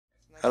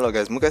Hello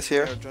guys, Moukass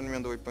here. Join me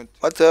on the waypoint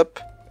What's up?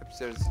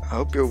 upstairs. I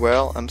hope you're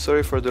well. I'm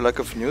sorry for the lack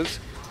of news,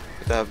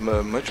 but I have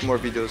much more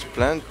videos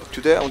planned.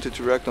 Today I wanted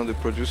to react on the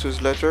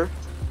producer's letter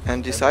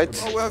and decide,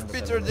 Oh, we have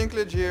Peter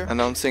Dinklage here.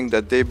 announcing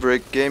that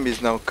Daybreak game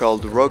is now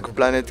called Rogue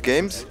Planet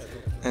Games,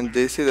 and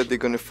they say that they're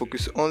gonna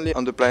focus only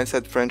on the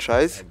PlanetSide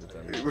franchise,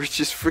 which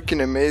is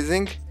freaking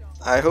amazing.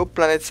 I hope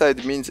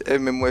PlanetSide means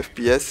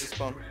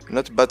MMOFPS,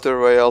 not Battle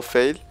Royale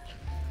fail.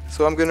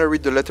 So I'm gonna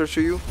read the letter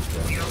to you.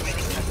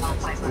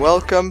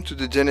 Welcome to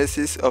the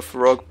genesis of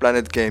Rogue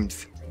Planet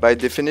games. By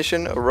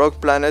definition, a rogue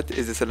planet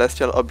is a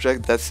celestial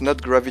object that's not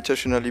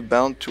gravitationally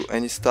bound to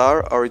any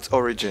star or its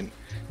origin.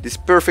 This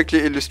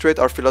perfectly illustrates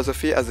our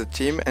philosophy as a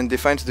team and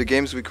defines the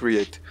games we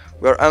create.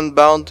 We are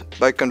unbound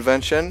by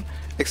convention,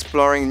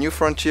 exploring new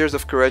frontiers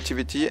of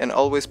creativity and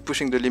always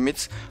pushing the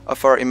limits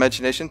of our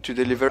imagination to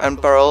deliver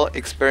unparalleled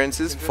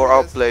experiences for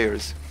our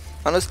players.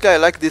 Honestly, I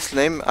like this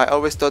name. I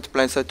always thought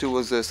PlanetSide 2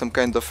 was some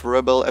kind of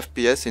rebel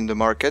FPS in the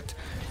market,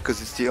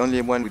 because it's the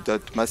only one with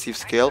that massive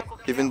scale.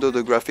 Even though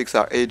the graphics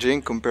are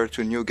aging compared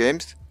to new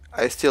games,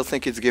 I still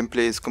think its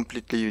gameplay is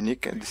completely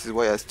unique, and this is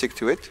why I stick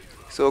to it.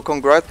 So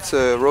congrats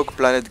Rogue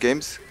Planet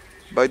Games.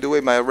 By the way,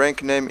 my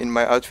rank name in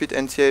my outfit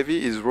NCIV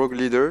is Rogue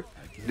Leader.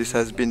 This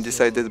has been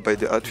decided by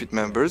the outfit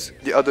members.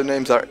 The other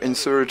names are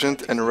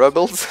Insurgent and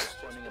Rebels.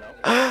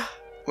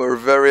 We're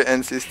very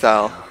NC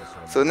style.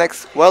 So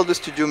next, while the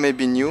studio may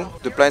be new,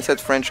 the PlanetSide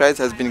franchise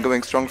has been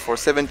going strong for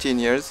 17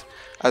 years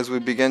as we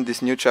begin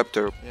this new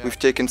chapter. We've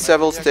taken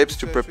several steps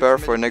to prepare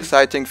for an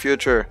exciting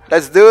future.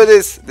 Let's do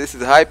this! This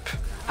is hype!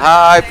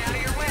 Hype!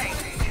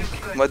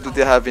 What do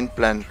they have in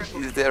plan?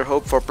 Is there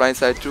hope for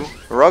PlanetSide 2?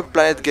 Rogue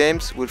Planet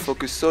Games will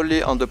focus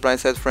solely on the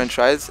PlanetSide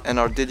franchise and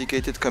our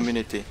dedicated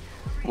community,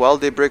 while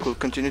Daybreak will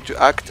continue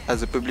to act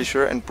as a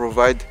publisher and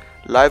provide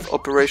live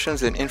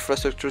operations and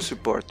infrastructure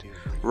support.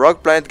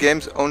 Rogue Planet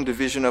Games own the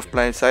vision of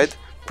PlanetSide,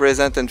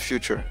 present and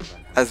future.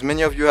 As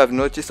many of you have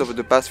noticed over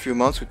the past few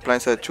months with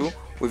PlanetSide 2,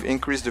 we've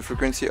increased the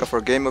frequency of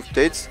our game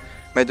updates,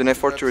 made an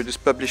effort to reduce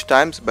publish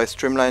times by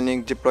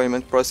streamlining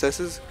deployment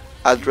processes,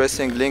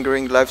 addressing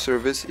lingering live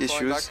service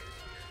issues,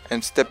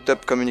 and stepped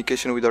up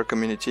communication with our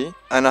community.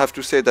 And I have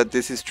to say that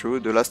this is true.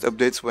 The last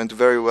updates went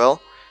very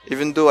well.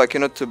 Even though I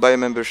cannot buy a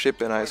membership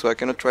so I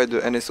cannot try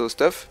the NSO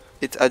stuff,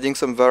 it's adding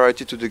some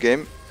variety to the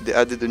game. They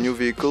added a new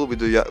vehicle with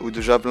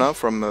the Javelin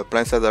from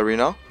PlanetSide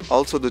Arena.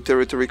 Also the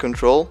territory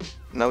control.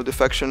 Now the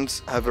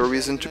factions have a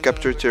reason to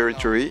capture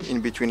territory in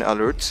between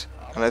alerts,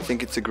 and I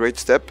think it's a great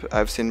step.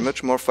 I've seen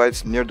much more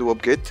fights near the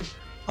warp gate.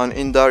 On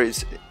Indar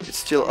it's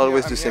still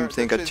always the same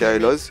thing at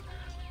Chailos,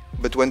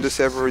 but when the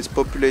server is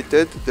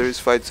populated there is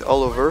fights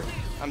all over.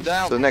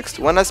 So next,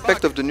 one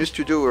aspect of the new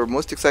studio we're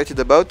most excited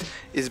about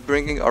is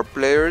bringing our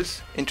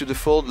players into the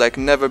fold like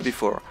never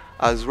before.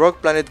 As Rogue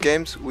Planet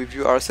Games, we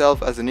view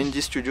ourselves as an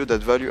indie studio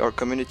that value our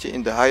community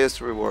in the highest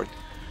reward.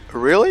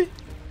 Really?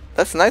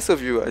 That's nice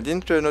of you. I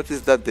didn't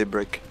notice that,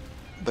 Daybreak.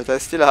 But I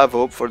still have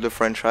hope for the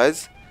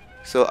franchise,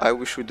 so I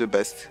wish you the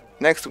best.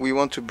 Next, we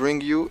want to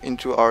bring you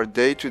into our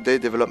day-to-day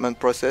development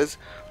process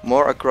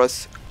more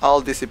across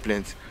all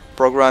disciplines: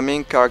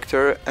 programming,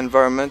 character,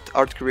 environment,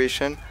 art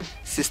creation,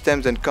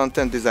 systems and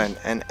content design,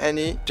 and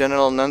any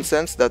general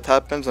nonsense that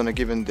happens on a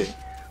given day.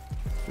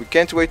 We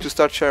can't wait to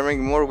start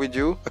sharing more with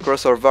you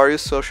across our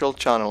various social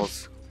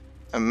channels.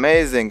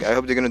 Amazing! I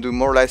hope they're gonna do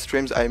more live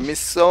streams. I miss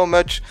so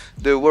much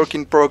the work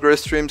in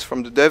progress streams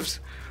from the devs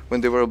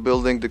when they were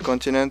building the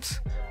continents.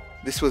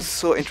 This was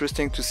so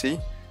interesting to see.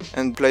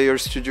 And player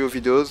studio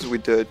videos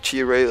with the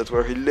Chi-Ray that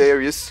were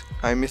hilarious.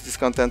 I miss this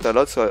content a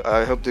lot, so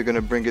I hope they're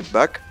gonna bring it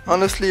back.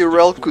 Honestly,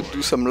 Rel could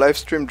do some live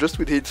stream just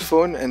with his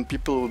phone and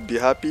people would be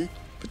happy.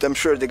 But I'm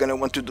sure they're gonna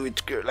want to do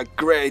it like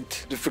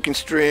great, the freaking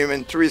stream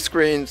and 3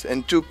 screens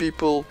and 2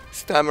 people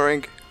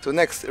stammering. So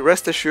next,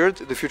 rest assured,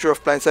 the future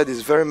of PlanetSide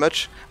is very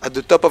much at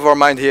the top of our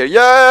mind here.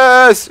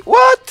 Yes!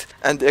 What?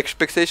 And the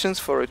expectations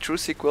for a true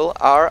sequel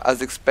are,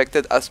 as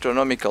expected,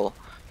 astronomical.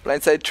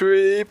 PlanetSide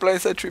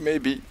 3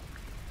 maybe.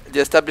 The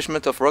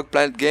establishment of Rogue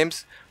Planet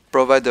Games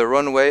provide a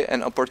runway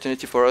and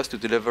opportunity for us to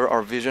deliver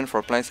our vision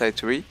for PlanetSide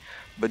 3,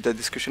 but the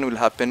discussion will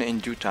happen in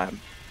due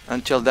time.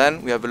 Until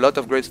then, we have a lot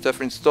of great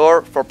stuff in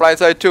store for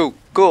PlanetSide 2.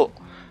 Cool!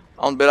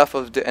 On behalf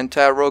of the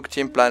entire Rogue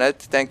Team Planet,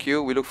 thank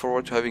you. We look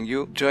forward to having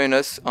you join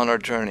us on our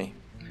journey.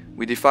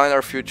 We define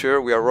our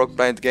future. We are Rogue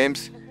Planet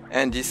Games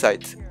and D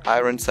Sights,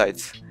 Iron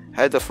Sights,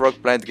 head of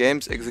Rogue Planet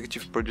Games,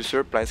 executive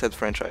producer, PlanetSide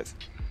franchise.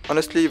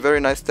 Honestly, very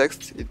nice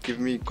text. It gives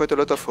me quite a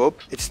lot of hope.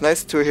 It's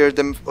nice to hear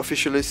them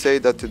officially say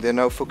that they're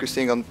now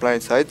focusing on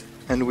PlanetSide,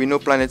 and we know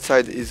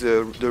PlanetSide is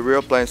the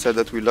real PlanetSide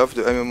that we love,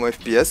 the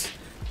MMOFPS,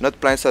 not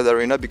PlanetSide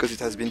Arena because it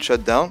has been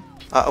shut down.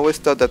 I always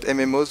thought that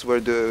MMOs were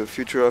the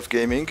future of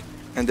gaming,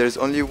 and there's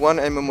only one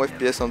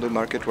MMOFPS on the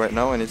market right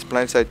now, and it's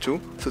PlanetSide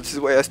 2. So this is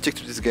why I stick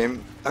to this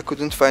game. I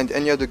couldn't find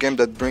any other game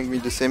that brings me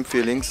the same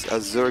feelings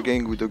as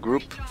zerging with a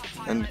group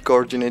and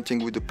coordinating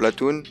with a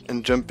platoon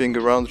and jumping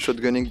around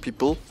shotgunning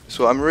people.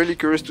 So I'm really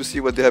curious to see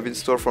what they have in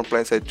store from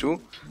PlanetSide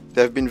 2.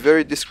 They have been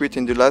very discreet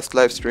in the last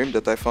live stream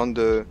that I found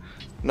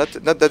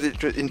Not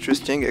that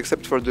interesting,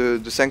 except for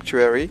the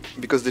Sanctuary,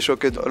 because they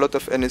showcased a lot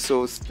of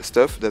NSO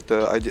stuff that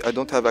I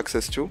don't have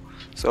access to,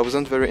 so I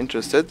wasn't very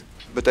interested,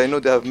 but I know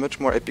they have much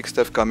more epic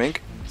stuff coming.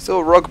 So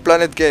Rogue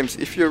Planet Games,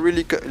 if you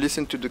really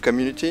listen to the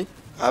community,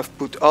 I've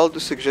put all the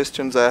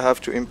suggestions I have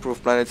to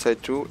improve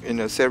PlanetSide 2 in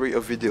a series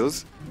of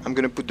videos. I'm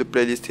gonna put the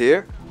playlist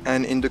here,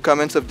 and in the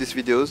comments of these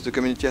videos the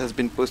community has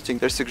been posting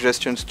their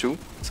suggestions too.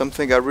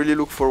 Something I really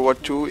look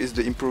forward to is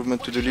the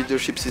improvement to the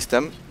leadership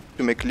system,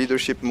 to make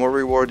leadership more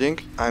rewarding.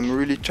 I'm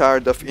really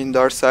tired of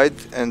Indar side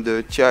and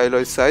the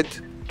Tia side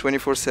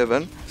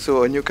 24/7,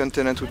 so a new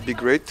continent would be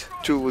great.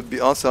 2 would be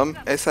awesome.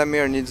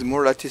 Esamir needs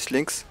more lattice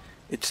links,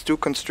 it's too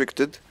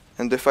constricted,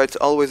 and the fights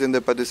always end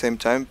up at the same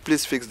time.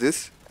 Please fix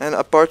this. And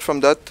apart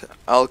from that,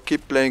 I'll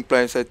keep playing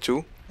PlanetSide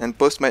 2 and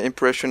post my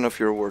impression of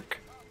your work.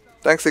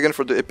 Thanks again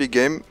for the epic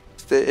game.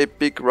 Stay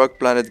epic, Rogue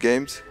Planet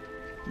Games.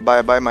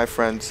 Bye bye my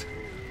friends.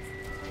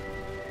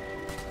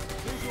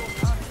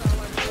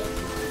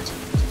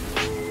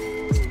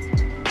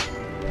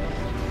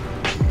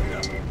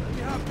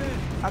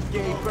 I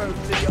gave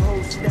birth to your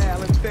whole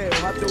style and feel.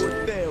 How do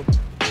it feel?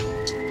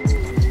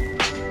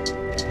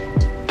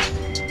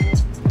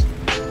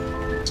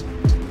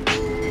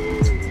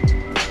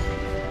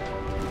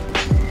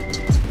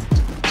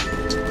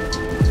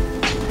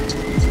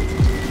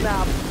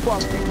 Now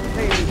fucking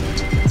paid.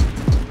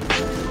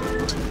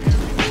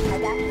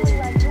 I'd actually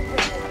like to win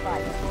this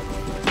fight.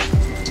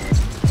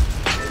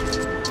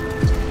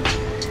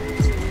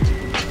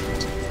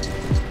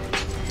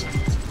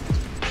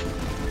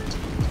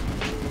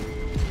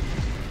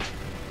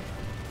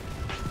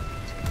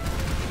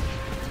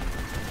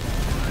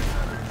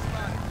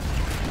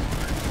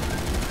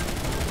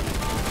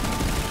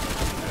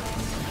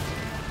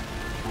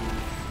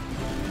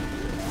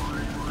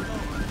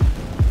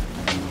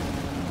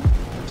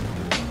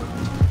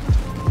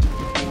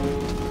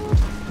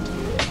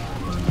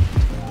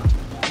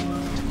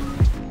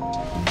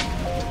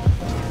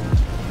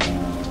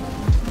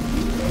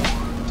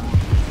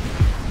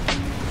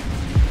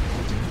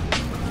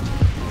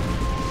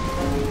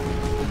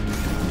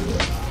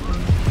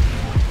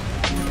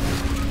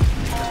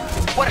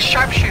 What a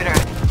sharpshooter!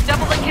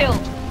 Double the kill!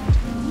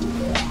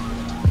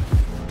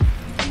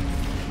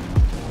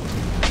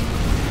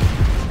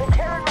 The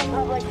Terran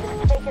Republic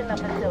has taken the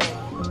facility.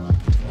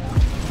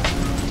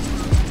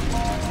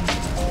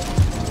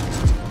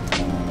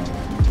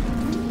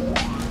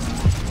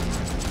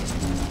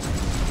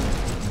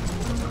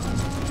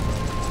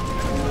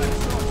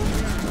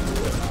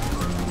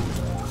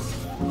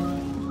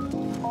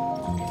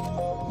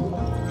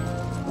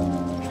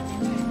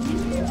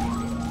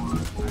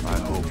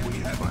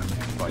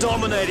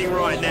 Dominating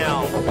right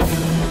now.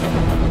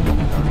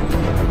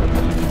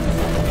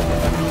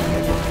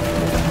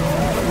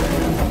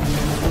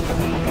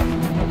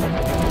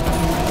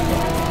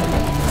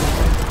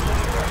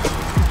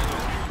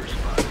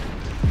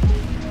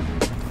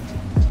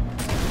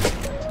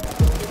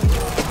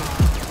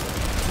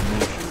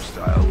 Your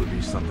style would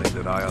be something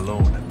that I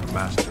alone am the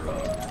master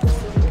of.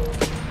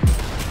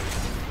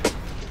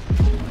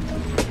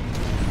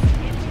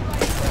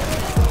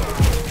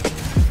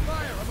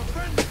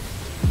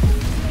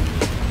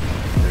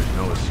 There's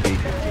no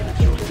escape if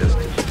it's your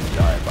destiny to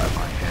die by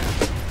my hand.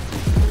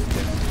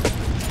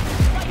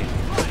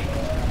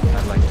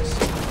 I'd like to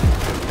see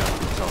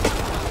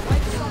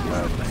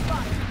Gladly.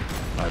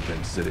 I've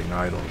been sitting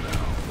idle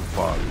now for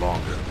far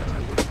longer than I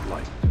would have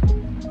liked.